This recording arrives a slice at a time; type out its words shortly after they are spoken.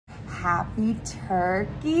Happy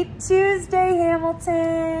Turkey Tuesday,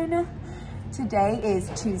 Hamilton. Today is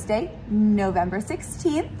Tuesday, November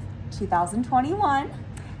 16th, 2021.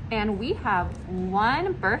 And we have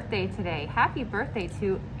one birthday today. Happy birthday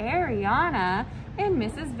to Ariana in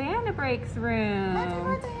Mrs. Vanderbreek's room. Happy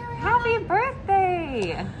birthday, Ariana. Happy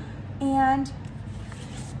birthday. And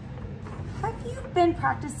have you been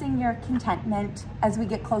practicing your contentment as we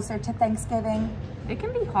get closer to Thanksgiving? It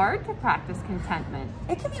can be hard to practice contentment.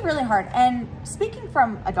 It can be really hard. And speaking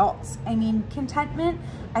from adults, I mean, contentment,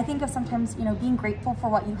 I think of sometimes, being grateful for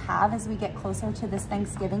what you have as we get closer to this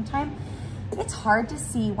Thanksgiving time. It's hard to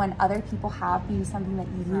see when other people have maybe something that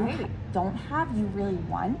you don't have, you really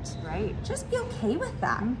want. Right. Just be okay with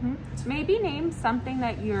that. Maybe name something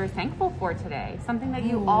that you're thankful for today, something that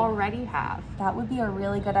you already have. That would be a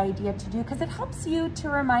really good idea to do because it helps you to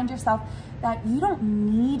remind yourself that you don't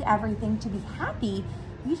need everything to be happy.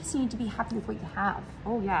 You just need to be happy with what you have.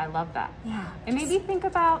 Oh yeah, I love that. Yeah. And maybe think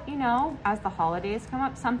about, as the holidays come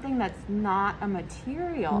up, something that's not a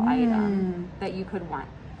material item that you could want.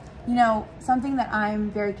 Something that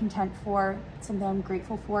I'm very content for, something I'm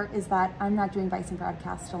grateful for, is that I'm not doing Bison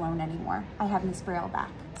Broadcast alone anymore. I have Miss Braille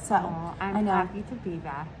back. So I'm happy to be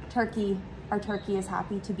back. Our turkey is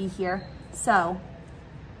happy to be here. So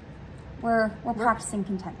we're practicing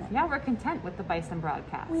contentment. Yeah, we're content with the Bison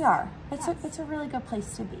Broadcast. We are. It's a really good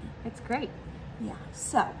place to be. It's great. Yeah.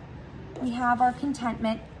 So we have our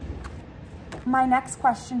contentment. My next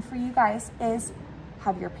question for you guys is,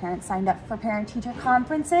 have your parents signed up for parent-teacher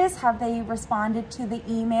conferences? Have they responded to the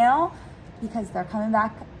email? Because they're coming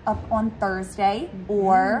back up on Thursday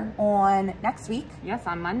or on next week. Yes,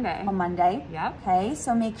 on Monday. On Monday. Yep. Okay,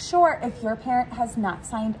 so make sure if your parent has not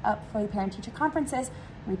signed up for the parent-teacher conferences,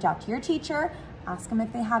 reach out to your teacher, ask them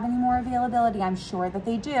if they have any more availability. I'm sure that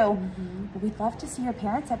they do. But we'd love to see your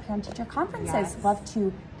parents at parent-teacher conferences. Yes. Love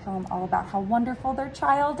to tell them all about how wonderful their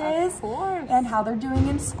child is. Of course. And how they're doing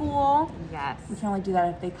in school. Yes. We can only do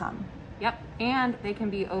that if they come. Yep, and they can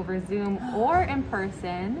be over Zoom or in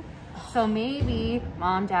person. So maybe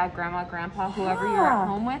mom, dad, grandma, grandpa, whoever you're at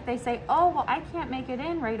home with, they say, oh, well, I can't make it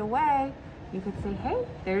in right away. You could say, hey,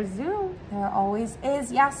 there's Zoom. There always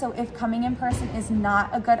is. Yeah, so if coming in person is not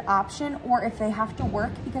a good option, or if they have to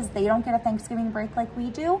work because they don't get a Thanksgiving break like we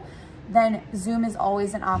do, then Zoom is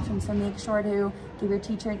always an option. So make sure to give your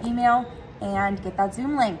teacher an email and get that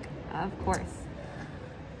Zoom link. Of course.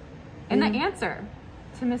 And the answer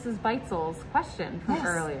to Mrs. Beitzel's question from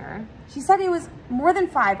earlier. She said it was more than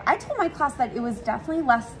 5. I told my class that it was definitely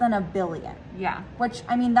less than 1 billion. Yeah. Which,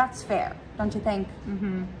 I mean, that's fair, don't you think?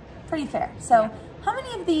 Pretty fair. So how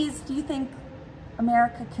many of these do you think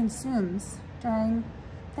America consumes during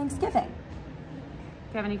Thanksgiving?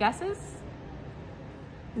 Do you have any guesses?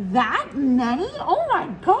 That many? Oh my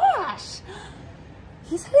gosh.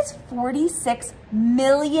 He said it's 46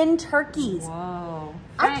 million turkeys. Whoa.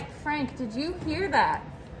 Frank, did you hear that?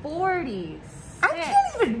 46. I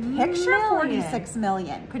can't even picture 46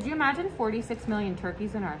 million. Could you imagine 46 million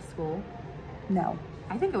turkeys in our school? No.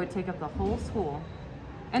 I think it would take up the whole school.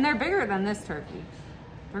 And they're bigger than this turkey.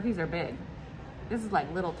 Turkeys are big. This is like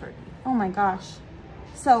little turkey. Oh my gosh.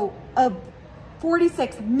 So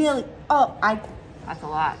 46 million. That's a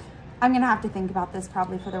lot. I'm going to have to think about this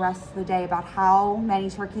probably for the rest of the day about how many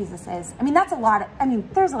turkeys this is. I mean, that's a lot.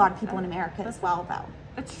 There's a lot of people in America as well, though.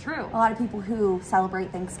 It's true. A lot of people who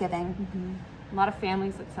celebrate Thanksgiving. A lot of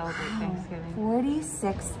families that celebrate Thanksgiving.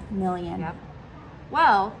 46 million. Yep.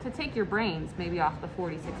 Well, to take your brains maybe off the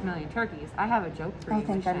 46 million turkeys, I have a joke for you. Oh,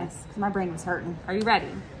 thank goodness, because my brain was hurting. Are you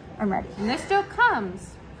ready? I'm ready. And this joke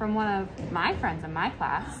comes from one of my friends in my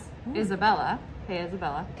class, Isabella. Hey,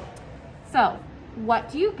 Isabella. So,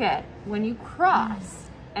 what do you get when you cross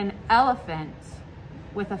an elephant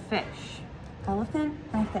with a fish? Elephant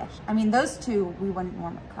and a fish. I mean, those two we wouldn't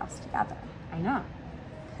normally cross together. I know.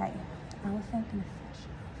 Okay, elephant and a fish.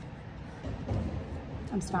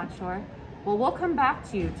 I'm not sure. Well, we'll come back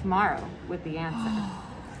to you tomorrow with the answer.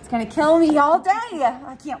 It's gonna kill me all day.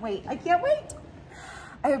 I can't wait. I can't wait.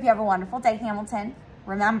 I hope you have a wonderful day, Hamilton.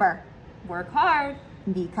 Remember, Work hard.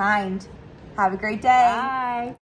 be kind. Have a great day. Bye.